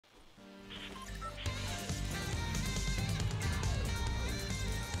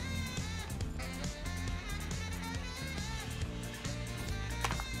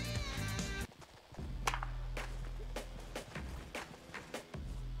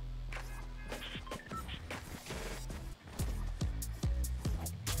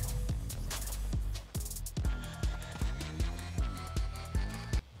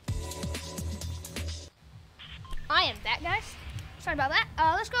sorry about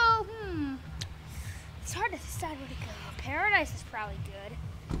that. Let's go. It's hard to decide where to go. Paradise is probably good.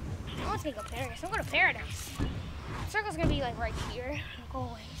 I want to go Paradise. I'm going to Paradise. Circle's gonna be like right here, like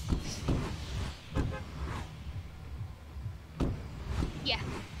always. Yeah,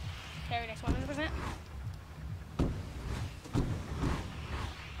 Paradise 100%.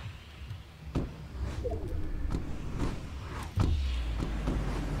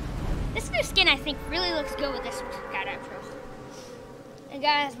 This new skin I think really looks good with this skydive pro. And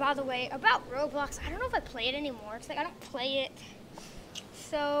guys, by the way, about Roblox, I don't know if I play it anymore. It's like I don't play it.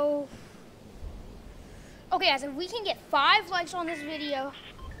 So, okay guys, if we can get 5 likes on this video,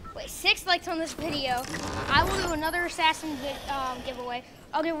 wait, 6 likes on this video, I will do another assassin giveaway.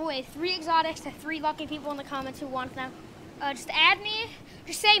 I'll give away 3 exotics to 3 lucky people in the comments who want them. Just add me,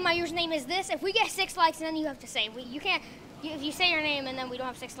 just say my username is this. If we get 6 likes, then you have to say, you can't, if you say your name and then we don't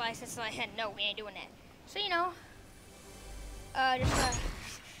have 6 likes, it's like, no, we ain't doing that. So, you know, yeah,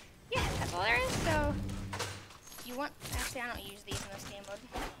 that's all there is. So, you want, actually I don't use these in this game mode.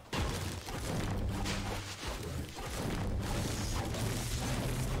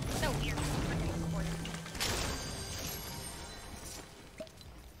 So weird.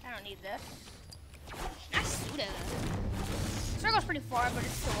 I don't need this. Nice Suda. Circle's pretty far, but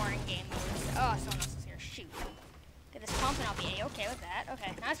it's still in game mode. Oh, someone else is here. Shoot. Get this pump and I'll be okay with that.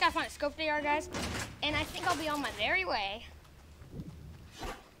 Okay, now I just gotta find a scope AR, guys. And I think I'll be on my very way.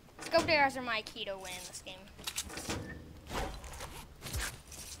 Scope ARs are my key to win this game.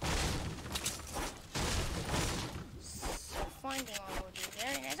 Finding all we'll do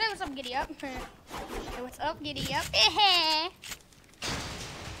there. Hey, what's up, giddy up? Hey, what's up, giddy up? Hey.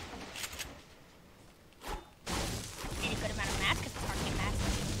 Need a good amount of mats because it's hard to get mats in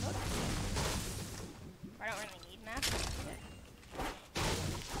this mode. I don't really need mats.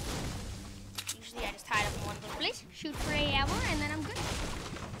 Usually I just tie it up in one little place, shoot for an hour, and then I'm good.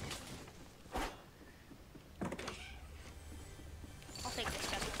 I'll take this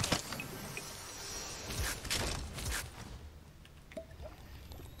stuff.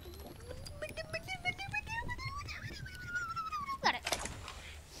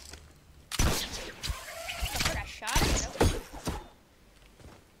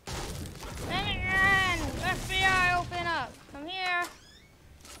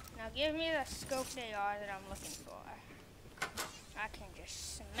 Give me the scope AR that I'm looking for. I can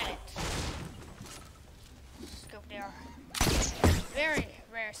just submit it. Scope AR. Very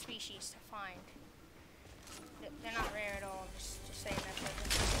rare species to find. They're not rare at all. I'm just saying that.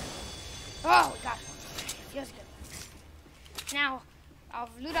 Oh, we got one. Feels good. Now, I'll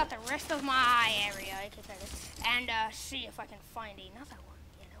loot out the rest of my area and see if I can find another one.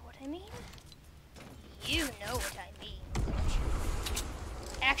 You know what I mean? You know what I mean.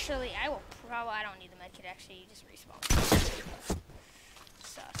 Actually, I don't need the medkit, actually, you just respawn.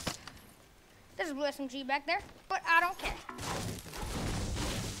 Sus. There's a blue SMG back there, but I don't care.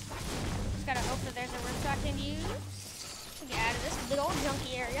 Just gotta hope that there's a rip I can use. Get out of this big old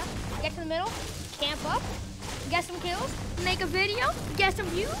junky area. Get to the middle, camp up, get some kills, make a video, get some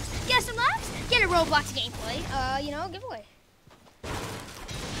views, get some likes, get a Roblox gameplay, you know, giveaway.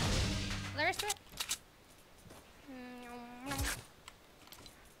 The rest of it?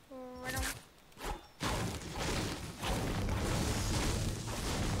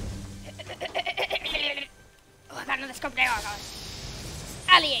 Oh, I got another scope there, guys.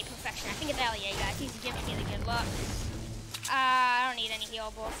 Allier perfection. I think it's Allier, guys. He's giving me the good luck. I don't need any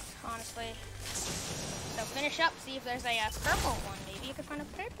heal buffs, honestly. So finish up, see if there's a purple one. Maybe you can find a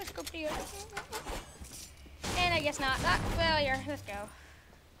purple scope here. And I guess not. Not failure. Let's go.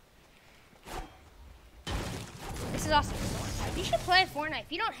 This is awesome. You should play Fortnite.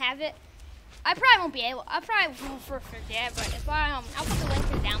 If you don't have it, I probably won't be able. I probably won't forget. But if I'll put the link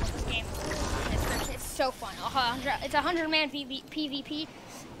to download this game in the description. It's so fun. It's a 100-man PvP.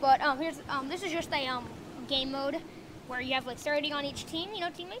 But here's this is just a game mode where you have like 30 on each team. You know,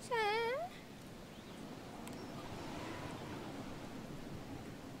 teammates.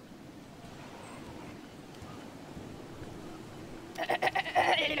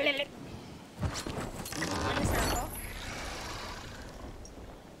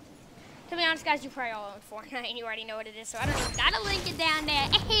 To be honest, guys, you probably all own Fortnite and you already know what it is, so I don't even gotta link it down there.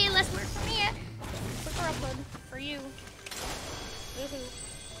 Hey, let's work for me. Quicker upload for you. Woohoo.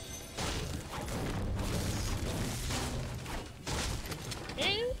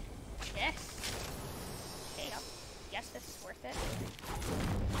 Dude, yes. There you go. Yes, this is worth it.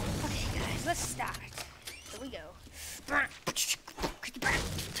 Okay, guys, let's start. Here we go.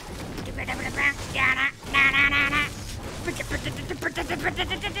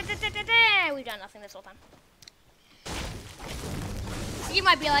 We've done nothing this whole time. You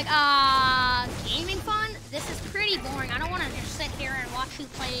might be like, gaming fun? This is pretty boring. I don't want to just sit here and watch you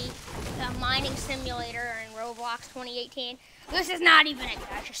play the mining simulator in Roblox 2018. This is not even it,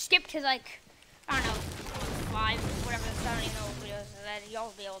 guys. Just skip to like, I don't know, 5, whatever. I don't even know what videos that y'all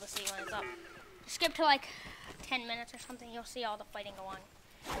will be able to see when it's up. Just skip to like 10 minutes or something. You'll see all the fighting go on.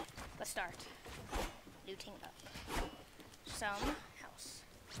 Let's start. Looting up some house.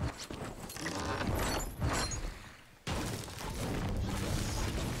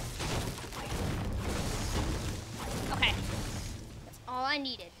 Okay, that's all I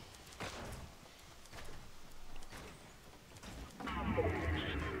needed.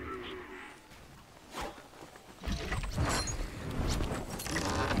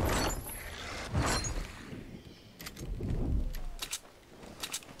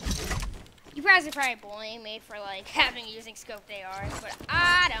 You guys are probably bullying me for like using scoped ARs, but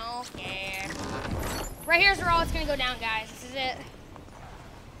I don't care. Right here's where all it's gonna go down, guys. This is it.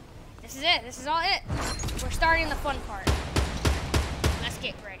 This is it. This is all it. We're starting the fun part. Let's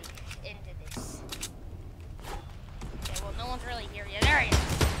get ready into this. Okay, well, no one's really here yet. There he is.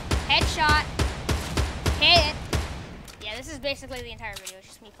 Headshot. Hit. Yeah, this is basically the entire video. It's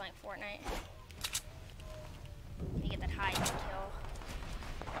just me playing Fortnite. Let me get that high kill.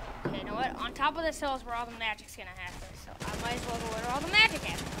 Okay, you know what? On top of this hill is where all the magic's gonna happen. So I might as well go where all the magic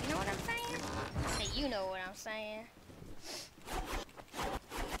happens. You know what I'm saying? Hey, you know what I'm saying.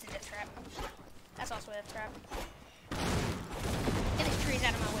 That's a death trap. That's also a death trap. Get these trees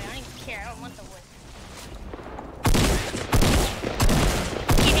out of my way. I don't even care. I don't want the wood.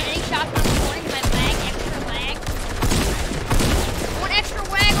 Can't hit any shots on the morning. My lag, extra lag. I want extra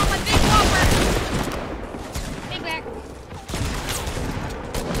wag on my big whopper. Big back.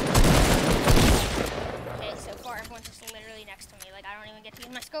 Okay, so far everyone's just literally next to me. Like, I don't even get to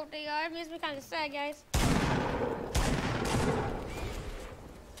use my scope AR. It makes me kind of sad, guys.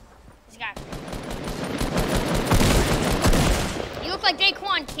 This guy. You look like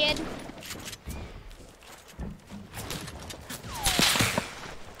Daquan, kid.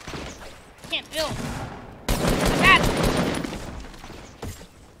 I can't build. Bad.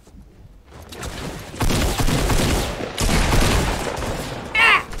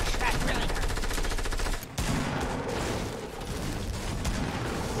 Ah! That really hurt.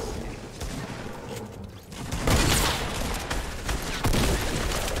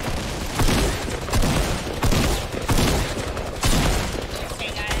 Okay,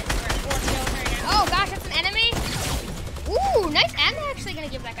 guys, we're at 4 kills right now. Oh gosh, that's an enemy. Ooh, nice. I'm actually gonna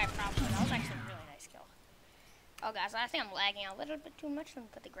give that guy props. That was actually a really nice kill. Oh guys, I think I'm lagging a little bit too much. Let me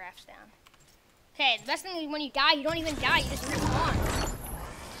put the graphs down. Okay, the best thing is when you die, you don't even die. You just respawn.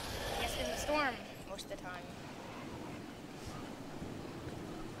 Yes, in the storm most of the time.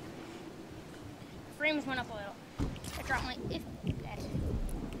 Frames went up a little. I dropped my. It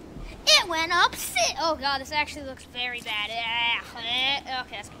went up. Oh god, this actually looks very bad.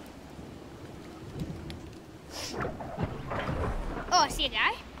 Okay, that's good. Oh, I see a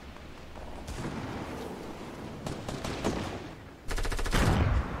guy.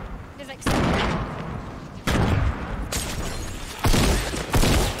 There's like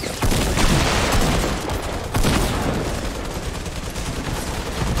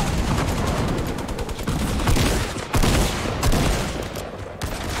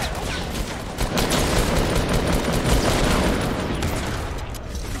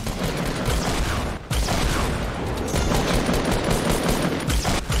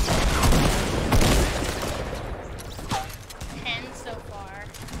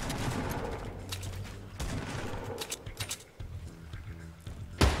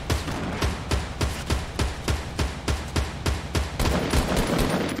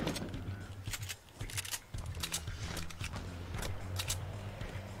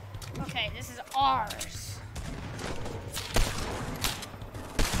okay, this is ours.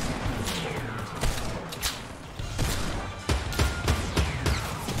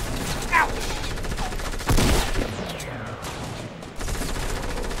 Ouch!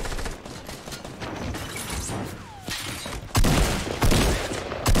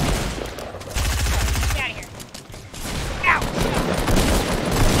 Get out of here. Ouch!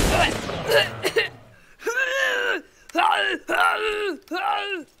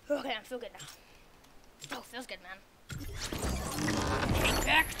 Okay, I feel good now. Oh, feels good, man. Okay,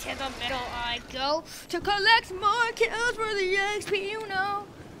 back to the middle I go to collect more kills for the XP, you know.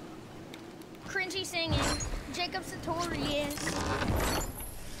 Cringy singing, Jacob Sartorius.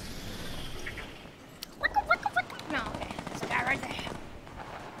 No, okay, there's a guy right there.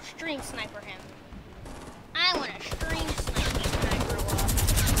 Stream sniper him. I want to stream snipe you when I grow up.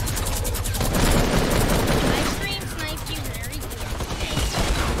 I stream snipe you very good. Okay.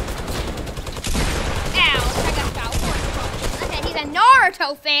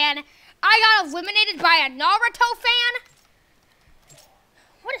 Naruto fan. I got eliminated by a Naruto fan.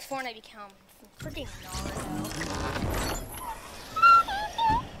 What does Fortnite become? Freaking Naruto.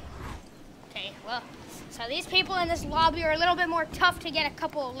 Okay, well, so these people in this lobby are a little bit more tough to get a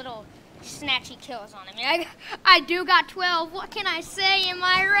couple of little snatchy kills on. I mean, I do got 12. What can I say? Am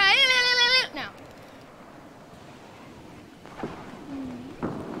I right? No.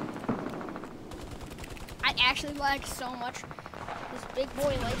 I actually like so much this big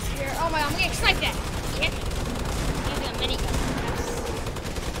boy lights here. Oh my, I'm getting sniped at. Hit me. Using a minigun.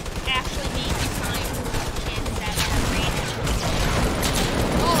 That's actually being kind chances at that range.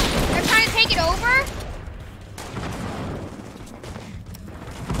 Oh, they're trying to take it over?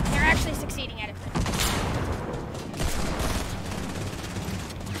 They're actually succeeding at it.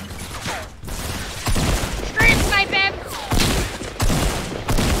 Straight snipe him.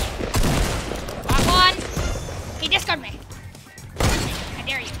 Got one. He discarded me. I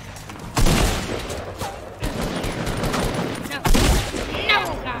dare you. No. No!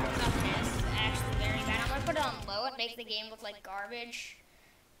 God, nothing is actually very bad. I'm gonna put it on low. It makes the game look like garbage.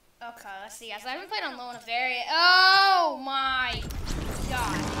 Okay, let's see, guys. I haven't played on low in a very... Oh my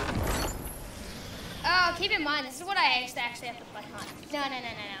God. Oh, keep in mind, this is what I actually have to play on.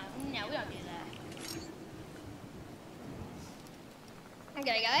 No, we don't do that.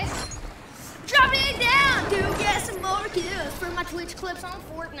 Okay, guys. Dropping it down to get some more kills for my Twitch clips on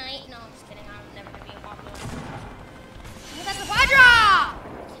Fortnite. No, I'm just kidding. I'm never going to be popular. Look at the Hydra!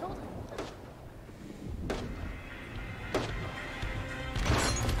 Killed him.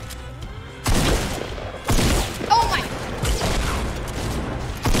 Oh my!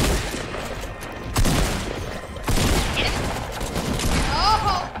 Hit him.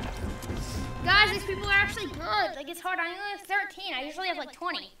 Oh! Guys, these people are actually good. Like, it's hard. I only have 13. I usually have like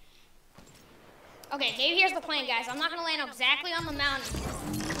 20. Okay, maybe here's the plan, guys. I'm not going to land exactly on the mountain.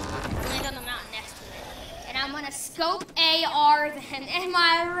 I'm going to land on the mountain next to it. And I'm going to scope AR then. Am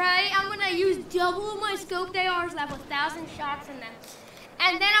I right? I'm going to use double of my scoped ARs that have 1,000 shots in them.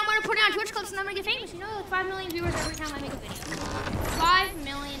 And then I'm going to put it on Twitch clips and I'm going to get famous. You know, like 5 million viewers every time I make a video. 5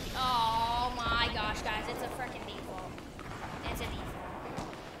 million. Oh my gosh, guys. It's a freaking default. It's a default.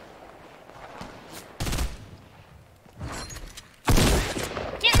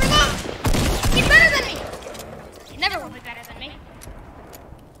 Can't reload! He's better than me! He never will be better than me.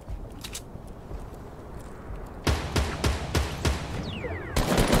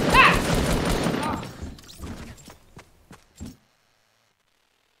 Ah! Oh.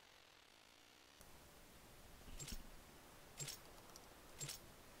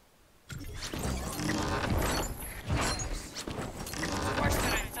 Worse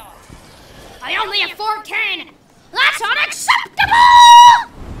than I thought. I only have 14! That's unacceptable!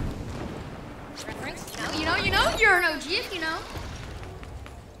 Reference? You know, you're an OG if you know.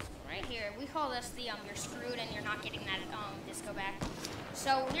 Right here, we call this the you're screwed and you're not getting that disco back.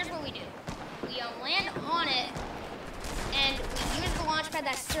 So here's what we do. We land on it and we use the launch pad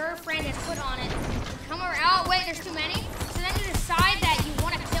that Sir Friend has put on it. Come around. Oh wait, there's too many. So then you decide that you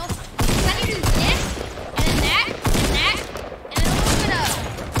want to kill something. So then you do this, and then that, and then a little bit of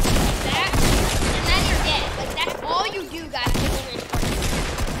that, and then you're dead. Like that's all you do, guys.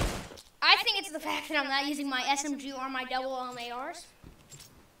 I think it's the fact that I'm not using my SMG or my double ARs.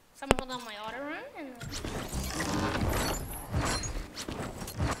 So I'm gonna hold on my auto run and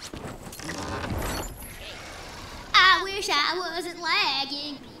I wish I wasn't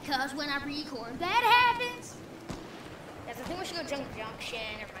lagging because when I record that happens. Guys, I think we should go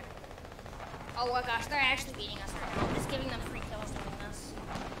junction or my... Oh my gosh, they're actually beating us right now. I'm just giving them free kills doing this.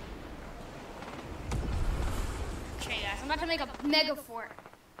 Okay guys, I'm about to make a mega fort.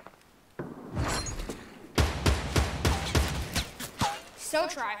 So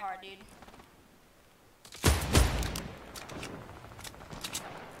try hard, dude.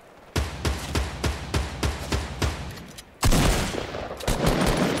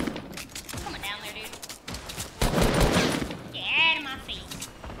 Come on down there, dude. Get out of my face.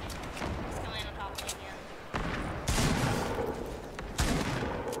 Let's go in on top of me again.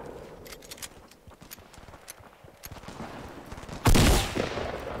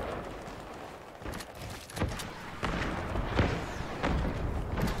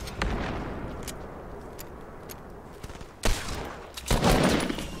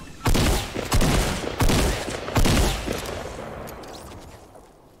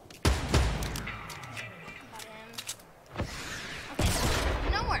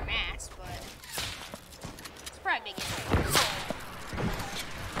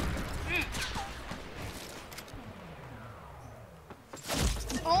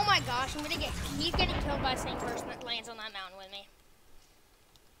 Oh my gosh, he's getting killed by the same person that lands on that mountain with me.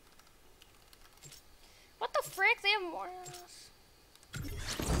 frick? They have more than us.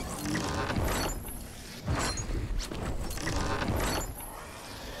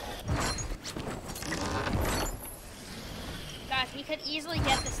 Guys, we could easily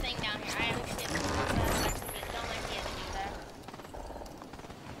get this thing down here. I actually didn't. That's actually a dumb idea to do that.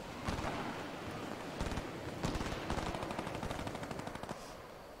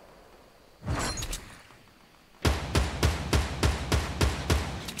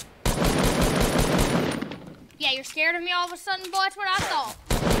 Yeah, you're scared of me all of a sudden, boy? That's what I thought.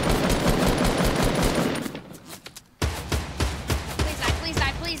 Please die, please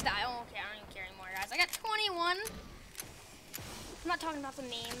die, please die. Oh, okay, I don't even care anymore, guys. I got 21. I'm not talking about the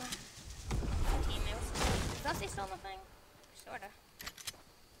meme. Teammate. Is Dusty still in the thing? Sorta.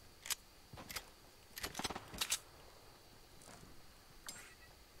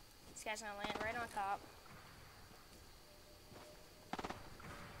 This guy's gonna land right on top.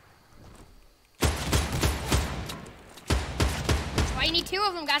 That's why you need two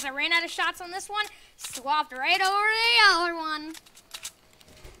of them, guys. I ran out of shots on this one. Swapped right over to the other one.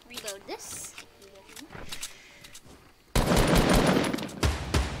 Reload this.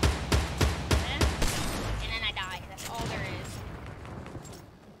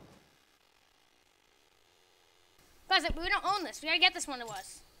 Guys, we don't own this. We gotta get this one to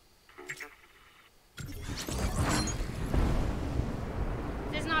us.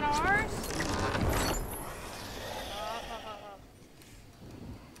 This is not ours? Oh.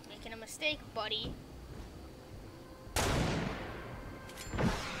 Making a mistake, buddy. You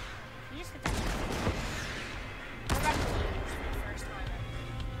just hit that. We're about to lose for the first time.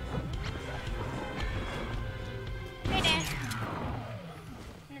 Hey, Dad.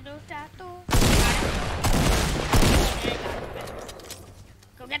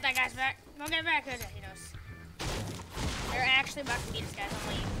 Go get that guy's back. Go get back. He knows. They're actually about to beat us, guys. I'm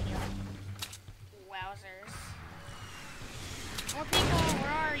leaving. Wowzers. More people.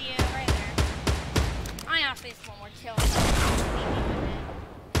 Where are you? Right there. I honestly just want more kills.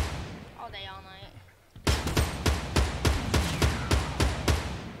 All day, all night.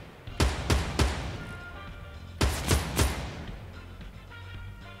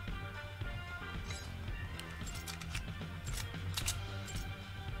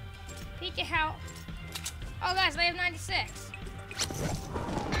 Peek at how. Oh, guys, they have 96.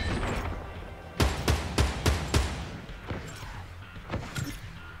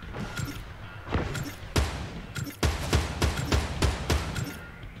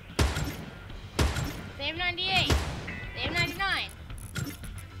 They have 98. They have 99.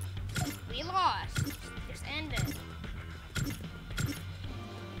 We lost. Just end it.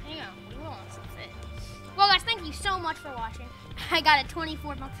 Hang on, we lost. That's it. Well, guys, thank you so much for watching. I got a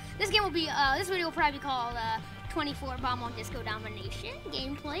 24 bomb. This game will be, this video will probably be called 24 bomb on disco domination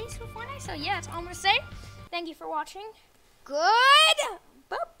gameplays for Fortnite. So yeah, that's all I'm gonna say. Thank you for watching. Good.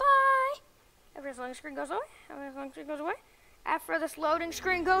 Bye-bye. After this loading screen goes away. After this loading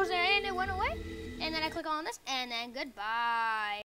screen goes and it went away. And then I click on this and then goodbye.